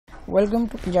Welcome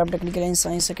to Punjab Technical and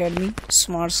Science Academy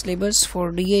Smart Syllabus for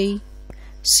DAE,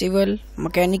 Civil,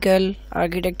 Mechanical,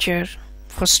 Architecture,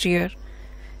 First Year,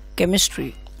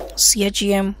 Chemistry,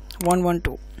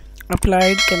 CHEM-112,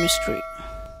 Applied Chemistry.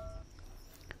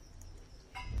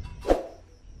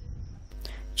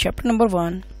 Chapter number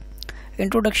 1,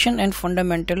 Introduction and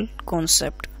Fundamental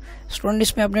Concept. Student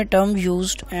इसमें अपने term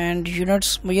used and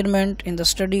units measurement in the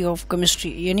study of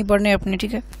chemistry ये नहीं पढ़ने अपने,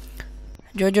 ठीक है।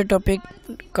 जो जो टॉपिक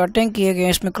कटिंग किए गए हैं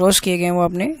इसमें क्रॉस किए गए हैं वो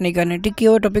आपने नहीं करने, ठीक किए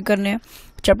हुए टॉपिक करने हैं।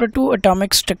 चैप्टर 2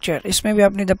 एटॉमिक स्ट्रक्चर, इसमें भी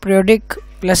आपने the periodic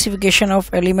classification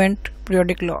of element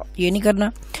periodic law ये नहीं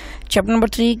करना। चैप्टर नंबर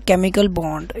 3 केमिकल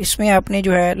बॉन्ड, इसमें आपने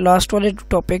जो है लास्ट वाले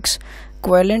टॉपिक्स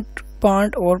कोवैलेंट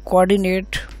बॉन्ड और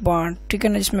कोऑर्डिनेट बॉन्ड, ठीक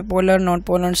है ना, जिसमें polar non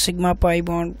polar sigma pi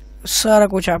bond सारा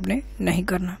कुछ आपने नहीं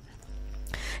करना।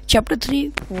 चैप्टर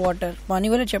 3 वाटर, पानी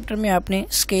वाले चैप्टर में आपने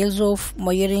स्केल्स ऑफ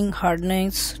मेजरिंग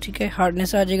हार्डनेस, ठीक है,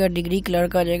 हार्डनेस आ जाएगा, डिग्री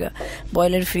क्लर्क आ जाएगा,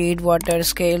 boiler feed water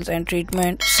scales and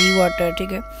treatment, C water,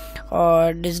 ठीक है,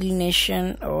 और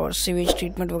डिसलिनेशन और सीवेज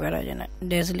ट्रीटमेंट वगैरह आ जाना,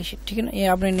 डेसोलेशन, ठीक है ना, ये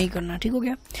आपने नहीं करना, ठीक हो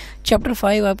गया। चैप्टर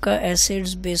 5 आपका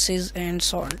एसिड्स बेसिस एंड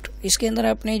सॉल्ट, इसके अंदर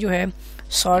आपने जो है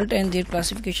salt and there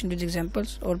classification with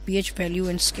examples और पीएच वैल्यू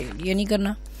एंड स्केल ये नहीं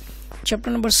करना।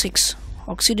 Chapter number 6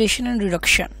 oxidation and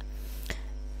reduction,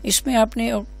 इसमें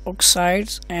आपने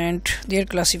ऑक्साइड्स एंड देयर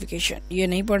क्लासिफिकेशन ये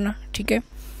नहीं पढ़ना, ठीक है।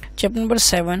 चैप्टर नंबर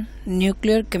 7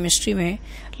 न्यूक्लियर केमिस्ट्री में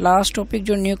लास्ट टॉपिक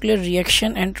जो nuclear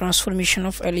reaction and transformation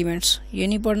of elements ये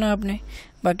नहीं पढ़ना आपने,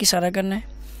 बाकी सारा करना है।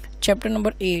 चैप्टर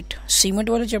नंबर 8 सीमेंट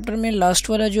वाले चैप्टर में लास्ट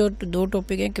वाला जो दो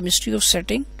टॉपिक है chemistry of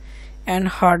setting and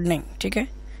hardening, ठीक है,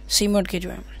 सीमेंट के जो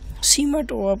है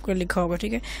सीमेंट वो आपका लिखा होगा,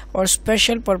 ठीक है, और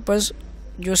स्पेशल पर्पज़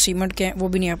जो सीमेंट के हैं वो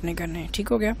भी नहीं आपने करने हैं, ठीक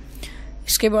हो गया।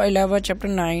 इसके अलावा चैप्टर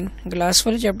 9 ग्लास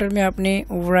वाले चैप्टर में आपने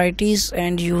वैराइटीज़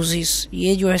एंड यूजेस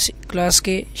ये जो है ग्लास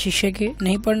के शीशे के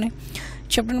नहीं पढ़ने।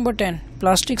 Chapter number 10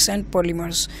 plastics and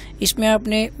polymers, इसमें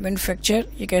आपने मैन्युफैक्चर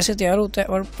ये कैसे तैयार होता है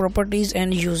और प्रॉपर्टीज़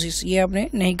एंड यूजेस ये आपने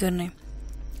नहीं करने।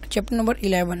 Chapter number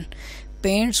 11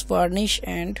 paints varnish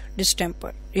and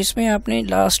distemper, इसमें आपने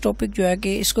लास्ट टॉपिक जो है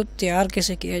कि इसको तैयार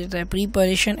कैसे किया जाता है,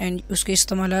 प्रिपरेशन एंड उसके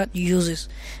इस्तेमाल यूजेस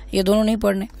ये दोनों नहीं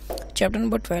पढ़ने। चैप्टर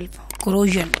नंबर 12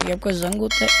 कोरोजन, ये आपका जंग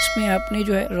होता है, इसमें आपने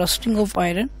जो है रस्टिंग ऑफ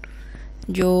आयरन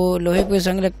जो लोहे पे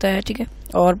जंग लगता है, ठीक है,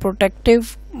 और प्रोटेक्टिव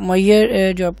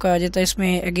मेजर जो आपका आ जाता है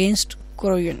इसमें अगेंस्ट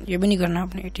कोरोजन ये भी नहीं करना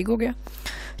आपने, ठीक हो गया।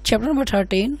 Chapter number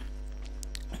 13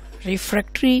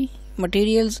 refractory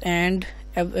materials and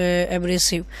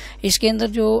abrasive, इसके अंदर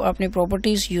जो आपने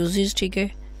प्रॉपर्टीज़ यूजेस, ठीक है,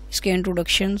 इसके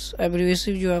इंट्रोडक्शंस,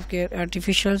 एब्रेसिव जो आपके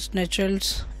आर्टिफिशियल्स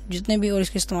नेचुरल्स जितने भी और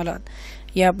इसके इस्तेमालात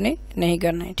ये आपने नहीं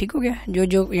करना है, ठीक हो गया। जो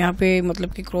जो यहाँ पे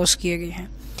मतलब कि क्रॉस किए गए हैं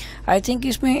आई थिंक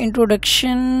इसमें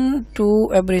इंट्रोडक्शन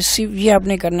टू एब्रेसिव ये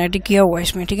आपने करना है, ठीक किया हुआ है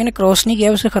इसमें, ठीक है ना, क्रॉस नहीं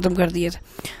किया उसे ख़त्म कर दिया था,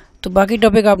 तो बाकी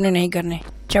टॉपिक आपने नहीं करने।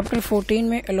 चैप्टर 14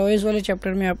 में अलॉयज़ वाले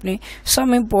चैप्टर में आपने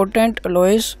सम इम्पोर्टेंट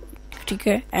अलॉयज़, ठीक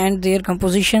है, एंड देयर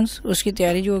कंपोजिशंस उसकी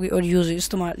तैयारी जो होगी और यूज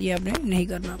इस्तेमाल ये आपने नहीं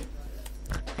करना।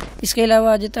 इसके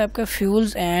अलावा आ जाता है आपका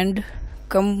फ्यूल्स एंड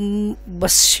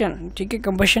कंबशन, ठीक है,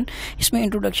 कंबशन, इसमें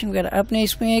इंट्रोडक्शन वगैरह आपने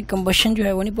इसमें कंबशन जो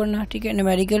है वो नहीं पढ़ना, ठीक है,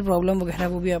 न्यूमेरिकल प्रॉब्लम वगैरह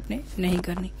वो भी आपने नहीं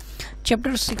करनी।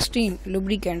 चैप्टर 16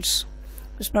 लुब्रिकेंट्स,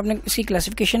 इसमें आपने इसकी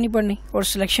क्लासिफिकेशन नहीं पढ़नी और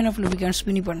सिलेक्शन ऑफ लुब्रिकेंट्स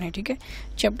भी नहीं पढ़ने, ठीक है।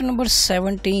 चैप्टर नंबर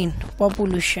 17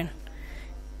 पॉपुलेशन,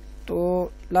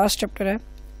 तो लास्ट चैप्टर है,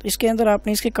 इसके अंदर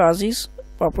आपने इसके काजेस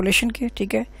पॉपुलेशन के,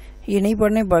 ठीक है, ये नहीं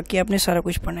पढ़ने, बाकी आपने सारा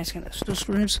कुछ पढ़ना है इसके अंदर। तो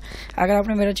स्टूडेंट्स अगर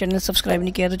आपने मेरा चैनल सब्सक्राइब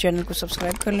नहीं किया तो चैनल को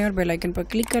सब्सक्राइब कर लें और बेल आइकन पर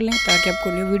क्लिक कर लें ताकि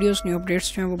आपको न्यू वीडियोस न्यू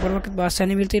अपडेट्स जो हैं वो बर वक्त बाद से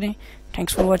मिलती रहें।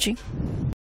 Thanks for watching.